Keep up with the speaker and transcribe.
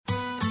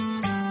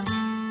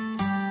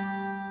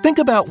Think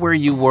about where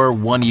you were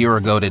 1 year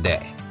ago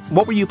today.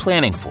 What were you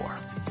planning for?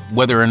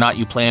 Whether or not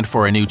you planned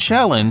for a new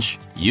challenge,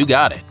 you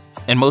got it.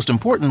 And most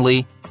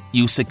importantly,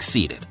 you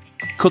succeeded.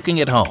 Cooking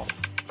at home,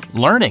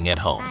 learning at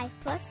home,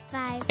 5 +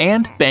 5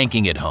 and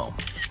banking at home.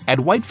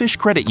 At Whitefish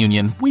Credit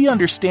Union, we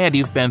understand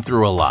you've been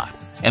through a lot.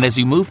 And as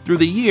you move through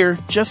the year,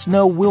 just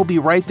know we'll be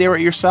right there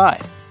at your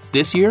side.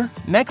 This year,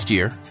 next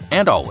year,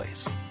 and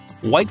always.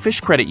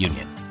 Whitefish Credit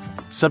Union.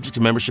 Subject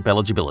to membership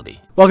eligibility.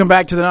 Welcome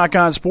back to the Nach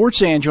On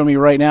Sports, and joining me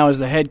right now is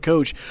the head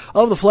coach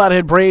of the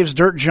Flathead Braves,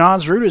 Dirk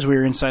Johnsrud, as we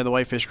are inside the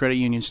Whitefish Credit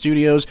Union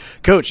studios.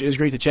 Coach, it is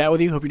great to chat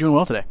with you. Hope you're doing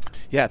well today.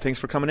 Yeah, thanks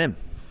for coming in.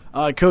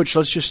 Coach,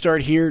 let's just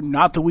start here.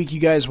 Not the week you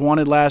guys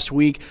wanted last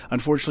week.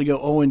 Unfortunately, go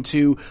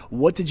 0-2.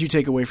 What did you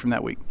take away from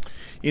that week?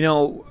 You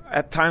know,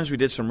 at times we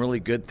did some really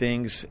good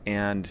things,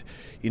 and,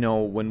 you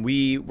know, when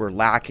we were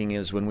lacking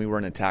is when we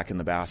weren't attacking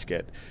the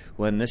basket.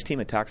 When this team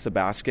attacks the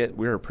basket,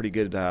 we're a pretty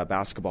good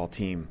basketball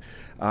team.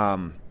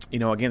 You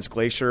know, against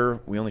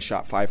Glacier, we only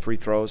shot 5 free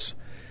throws.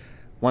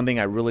 One thing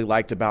I really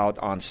liked about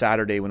on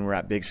Saturday when we were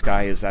at Big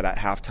Sky is that at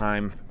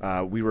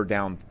halftime we were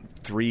down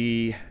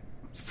 3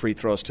 free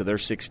throws to their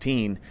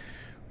 16.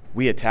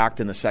 We attacked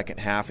in the second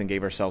half and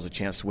gave ourselves a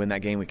chance to win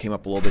that game. We came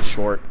up a little bit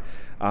short.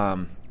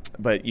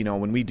 But, you know,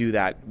 when we do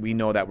that, we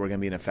know that we're going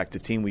to be an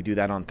effective team. We do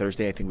that on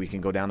Thursday. I think we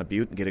can go down to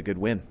Butte and get a good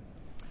win.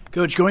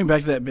 Coach, going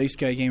back to that Big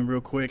Sky game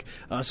real quick,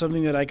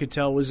 something that I could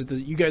tell was that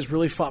you guys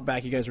really fought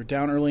back. You guys were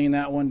down early in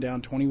that one,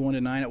 down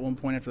 21-9 at one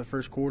point after the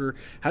first quarter.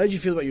 How did you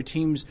feel about your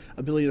team's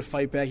ability to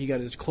fight back? You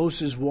got as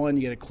close as 1,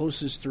 you got as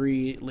close as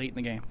 3 late in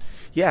the game.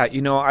 Yeah,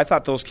 you know, I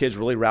thought those kids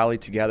really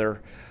rallied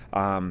together.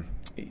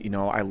 You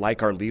know, I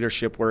like our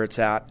leadership where it's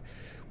at.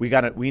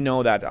 We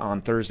know that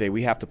on Thursday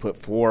we have to put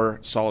 4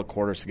 solid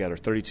quarters together,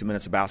 32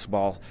 minutes of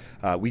basketball.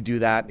 We do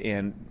that,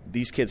 and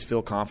these kids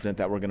feel confident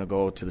that we're going to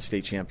go to the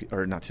state champion,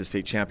 or not to the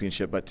state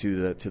championship, but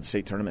to the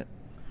state tournament.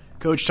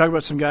 Coach, talk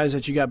about some guys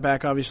that you got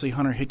back. Obviously,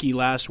 Hunter Hickey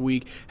last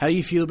week. How do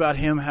you feel about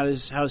him?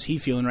 How's he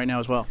feeling right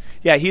now as well?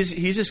 Yeah, he's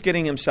just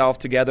getting himself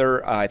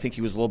together. I think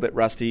he was a little bit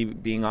rusty,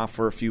 being off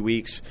for a few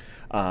weeks.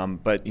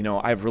 But, you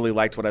know, I've really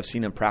liked what I've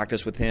seen in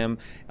practice with him.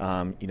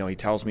 You know, he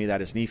tells me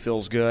that his knee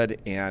feels good,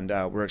 and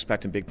we're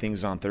expecting big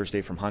things on Thursday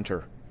from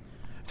Hunter.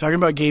 Talking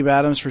about Gabe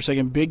Adams for a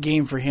second, big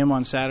game for him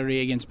on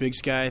Saturday against Big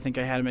Sky. I think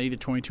I had him at either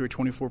 22 or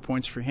 24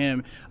 points for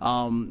him.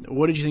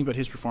 What did you think about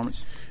his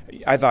performance?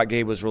 I thought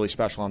Gabe was really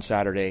special on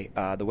Saturday.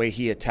 The way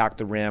he attacked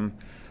the rim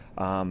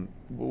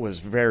was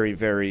very,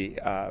 very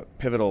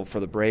pivotal for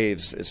the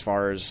Braves as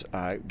far as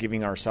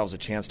giving ourselves a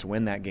chance to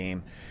win that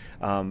game.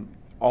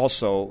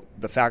 Also,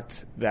 the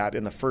fact that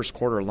in the first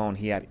quarter alone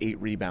he had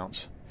 8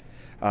 rebounds.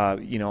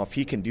 You know, if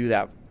he can do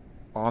that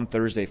on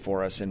Thursday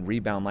for us and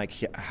rebound like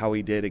how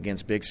he did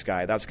against Big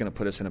Sky, that's going to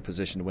put us in a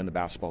position to win the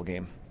basketball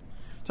game.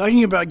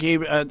 Talking about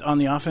Gabe on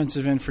the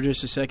offensive end for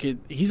just a second,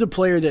 he's a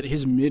player that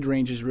his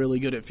mid-range is really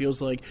good. It feels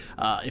like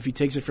if he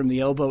takes it from the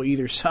elbow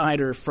either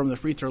side or from the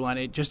free throw line,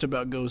 it just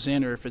about goes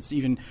in, or if it's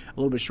even a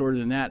little bit shorter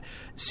than that.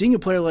 Seeing a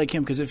player like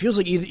him, because it feels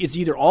like it's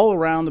either all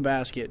around the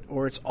basket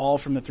or it's all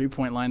from the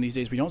three-point line these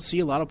days. We don't see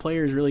a lot of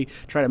players really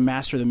try to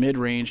master the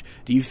mid-range.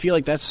 Do you feel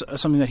like that's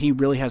something that he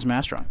really has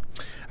mastered on?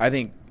 I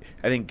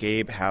think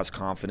Gabe has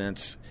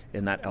confidence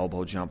in that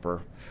elbow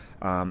jumper.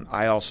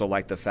 I also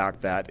like the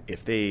fact that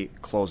if they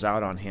close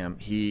out on him,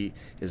 he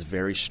is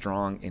very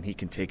strong and he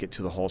can take it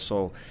to the hole.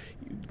 So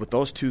with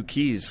those 2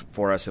 keys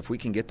for us, if we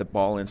can get the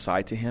ball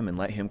inside to him and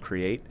let him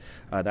create,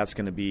 that's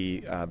going to be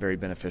very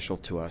beneficial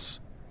to us.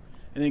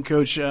 And then,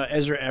 Coach,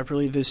 Ezra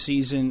Epperly this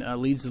season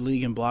leads the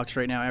league in blocks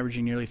right now,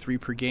 averaging nearly 3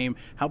 per game.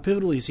 How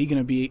pivotal is he going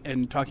to be?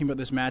 And talking about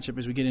this matchup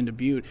as we get into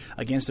Butte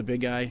against a big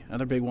guy,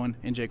 another big one,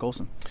 in Jake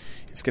Olson.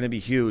 It's going to be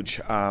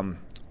huge.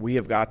 We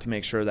have got to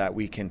make sure that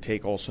we can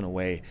take Olson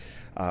away.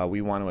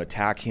 We want to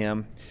attack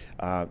him.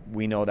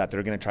 We know that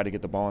they're going to try to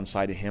get the ball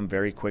inside of him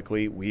very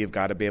quickly. We have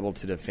got to be able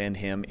to defend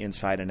him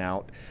inside and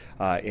out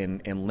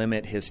and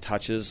limit his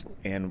touches.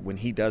 And when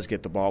he does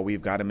get the ball,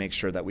 we've got to make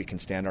sure that we can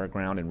stand our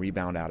ground and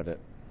rebound out of it.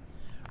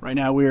 Right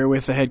now we are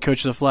with the head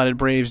coach of the Flathead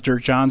Braves,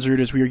 Dirk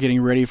Johnsrud, as we are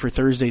getting ready for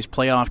Thursday's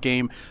playoff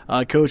game.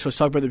 Coach, let's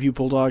talk about the Butte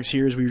Bulldogs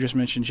here, as we just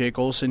mentioned Jake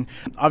Olson.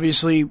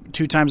 Obviously,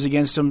 2 times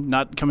against them,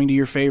 not coming to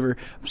your favor.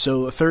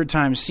 So a 3rd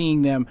time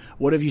seeing them,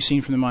 what have you seen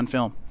from them on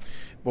film?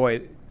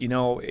 Boy, you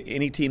know,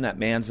 any team that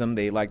mans them,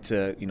 they like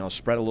to, you know,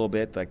 spread a little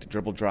bit, they like to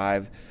dribble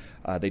drive.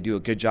 They do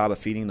a good job of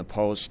feeding the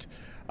post.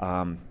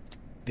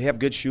 They have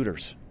good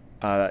shooters.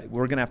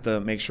 We're going to have to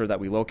make sure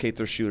that we locate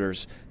their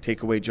shooters,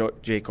 take away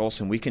Jake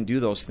Olson. We can do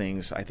those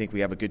things. I think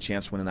we have a good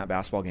chance winning that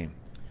basketball game.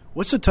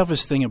 What's the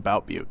toughest thing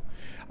about Butte?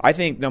 I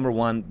think, number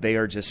one, they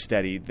are just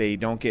steady. They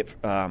don't get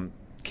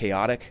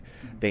chaotic.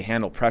 They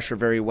handle pressure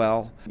very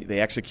well. They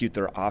execute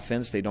their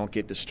offense. They don't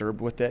get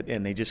disturbed with it,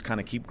 and they just kind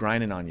of keep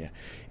grinding on you.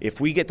 If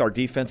we get our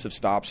defensive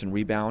stops and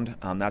rebound,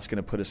 that's going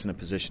to put us in a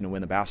position to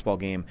win the basketball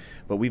game.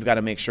 But we've got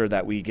to make sure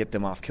that we get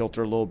them off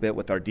kilter a little bit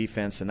with our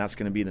defense, and that's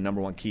going to be the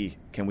number one key.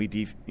 Can we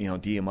D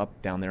them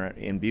up down there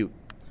in Butte?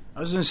 I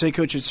was going to say,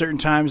 Coach, at certain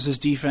times this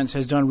defense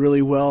has done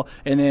really well,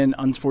 and then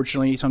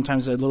unfortunately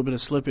sometimes a little bit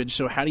of slippage.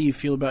 So how do you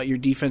feel about your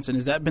defense, and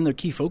has that been the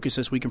key focus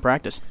this week in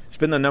practice? It's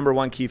been the number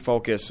one key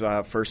focus.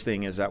 First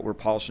thing is that we're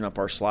polishing up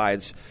our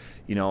slides.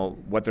 You know,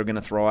 what they're going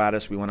to throw at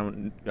us, we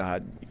want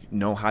to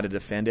know how to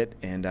defend it,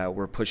 and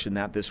we're pushing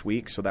that this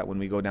week so that when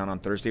we go down on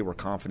Thursday, we're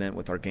confident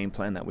with our game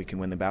plan that we can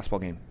win the basketball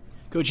game.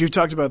 Coach, you've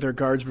talked about their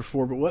guards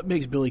before, but what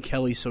makes Billy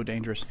Kelly so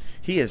dangerous?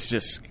 He is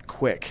just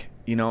quick.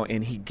 You know,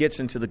 and he gets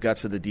into the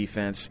guts of the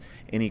defense,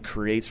 and he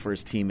creates for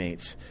his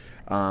teammates.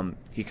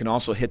 He can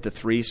also hit the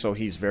three, so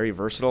he's very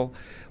versatile.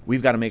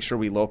 We've got to make sure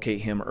we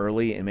locate him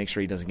early and make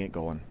sure he doesn't get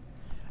going.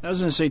 I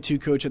was going to say, too,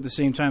 Coach, at the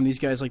same time, these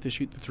guys like to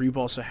shoot the three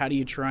ball, so how do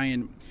you try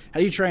and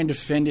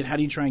defend it? How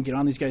do you try and get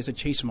on these guys to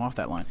chase them off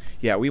that line?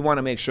 Yeah, we want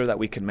to make sure that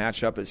we can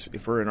match up.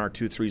 If we're in our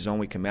 2-3 zone,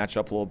 we can match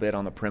up a little bit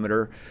on the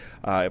perimeter.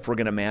 If we're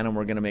going to man them,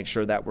 we're going to make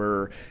sure that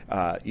we're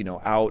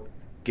out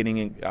getting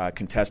in,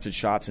 contested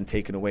shots and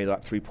taking away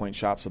that three-point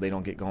shot so they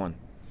don't get going.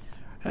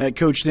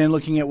 Coach, then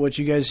looking at what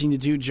you guys seem to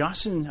do,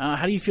 Justin,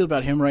 how do you feel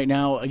about him right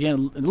now? Again,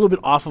 a little bit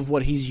off of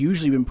what he's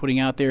usually been putting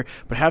out there,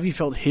 but how have you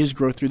felt his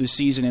growth through the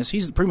season as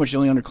he's pretty much the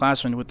only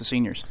underclassman with the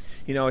seniors?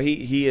 You know,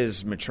 he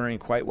is maturing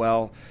quite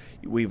well.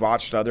 We've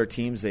watched other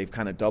teams. They've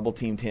kind of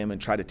double-teamed him and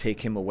tried to take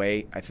him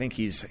away. I think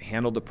he's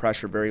handled the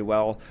pressure very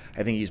well.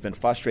 I think he's been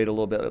frustrated a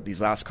little bit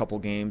these last couple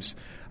games.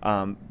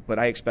 But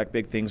I expect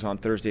big things on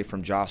Thursday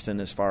from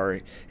Justin as far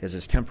as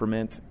his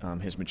temperament,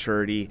 his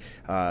maturity,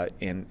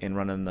 and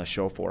running the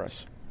show for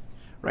us.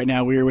 Right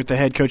now we are with the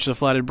head coach of the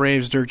Flathead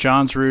Braves, Dirk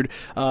Johnsrud.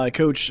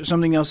 Coach,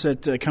 something else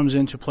that comes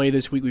into play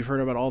this week, we've heard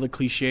about all the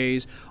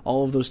cliches,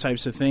 all of those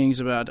types of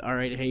things about, all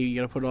right, hey, you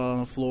got to put it all on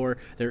the floor.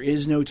 There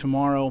is no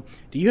tomorrow.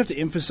 Do you have to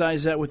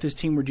emphasize that with this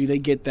team, or do they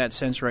get that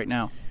sense right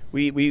now?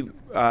 We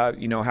had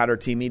our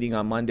team meeting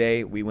on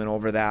Monday. We went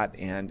over that,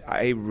 and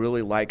I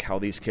really like how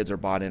these kids are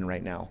bought in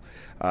right now.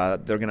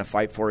 They're going to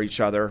fight for each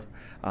other.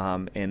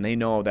 And they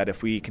know that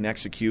if we can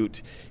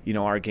execute,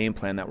 our game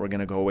plan, that we're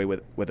going to go away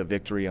with a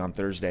victory on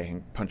Thursday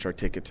and punch our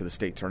ticket to the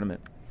state tournament.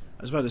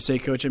 I was about to say,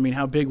 Coach,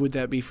 how big would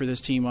that be for this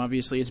team?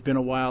 Obviously, it's been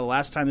a while. The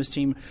last time this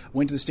team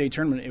went to the state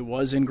tournament, it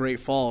was in Great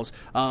Falls.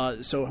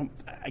 So,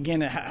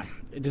 again, at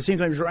the same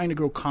time, you're trying to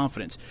grow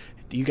confidence.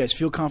 Do you guys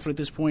feel confident at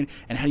this point,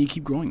 and how do you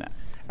keep growing that?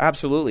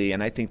 Absolutely,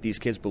 and I think these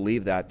kids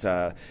believe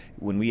that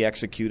when we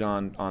execute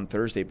on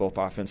Thursday, both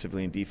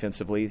offensively and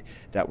defensively,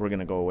 that we're going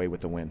to go away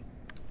with the win.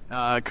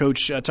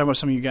 Coach, talking about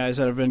some of you guys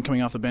that have been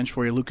coming off the bench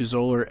for you, Lucas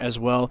Zoller as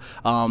well.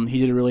 He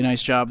did a really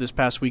nice job this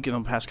past week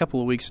and the past couple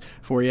of weeks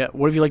for you.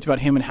 What have you liked about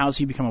him, and how's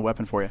he become a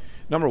weapon for you?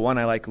 Number one,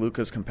 I like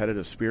Luca's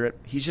competitive spirit.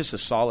 He's just a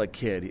solid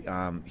kid.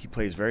 He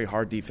plays very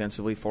hard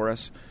defensively for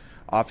us.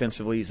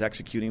 Offensively, he's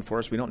executing for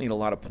us. We don't need a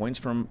lot of points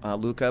from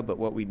Luca, but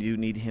what we do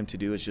need him to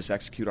do is just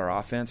execute our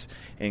offense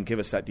and give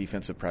us that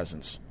defensive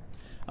presence.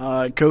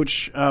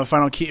 Coach,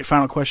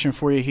 final question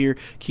for you here.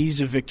 Keys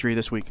to victory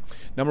this week.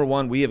 Number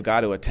one, we have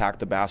got to attack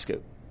the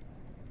basket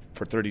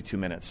for 32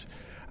 minutes.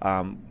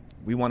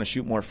 We want to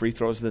shoot more free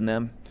throws than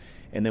them,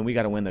 and then we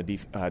got to win the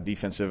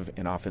defensive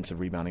and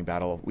offensive rebounding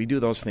battle. We do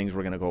those things,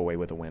 we're going to go away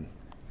with a win.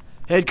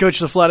 Head coach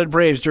of the Flathead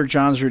Braves, Dirk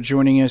Johnsrud,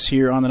 joining us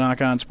here on the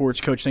Nach On Sports.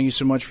 Coach, thank you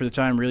so much for the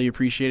time. Really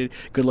appreciate it.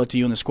 Good luck to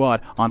you and the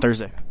squad on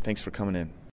Thursday. Thanks for coming in.